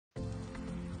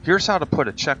Here's how to put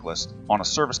a checklist on a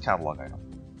service catalog item.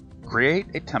 Create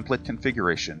a template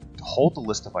configuration to hold the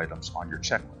list of items on your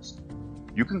checklist.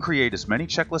 You can create as many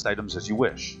checklist items as you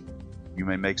wish. You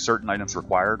may make certain items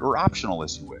required or optional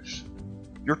as you wish.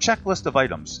 Your checklist of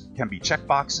items can be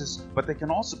checkboxes, but they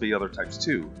can also be other types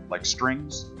too, like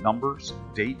strings, numbers,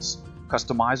 dates,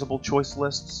 customizable choice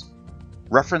lists,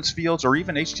 reference fields, or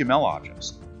even HTML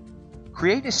objects.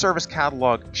 Create a service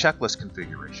catalog checklist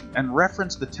configuration and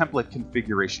reference the template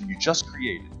configuration you just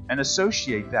created and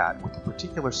associate that with a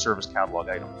particular service catalog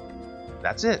item.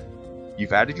 That's it.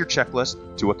 You've added your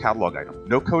checklist to a catalog item.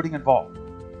 No coding involved.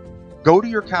 Go to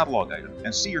your catalog item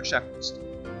and see your checklist.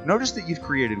 Notice that you've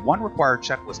created one required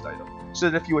checklist item so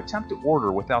that if you attempt to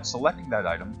order without selecting that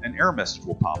item, an error message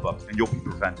will pop up and you'll be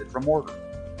prevented from ordering.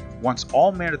 Once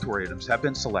all mandatory items have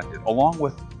been selected along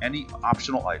with any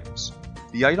optional items,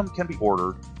 the item can be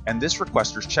ordered and this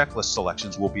requester's checklist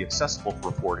selections will be accessible for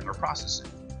reporting or processing.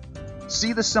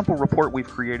 See the simple report we've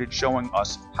created showing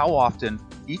us how often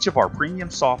each of our premium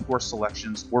software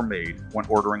selections were made when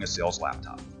ordering a sales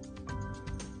laptop.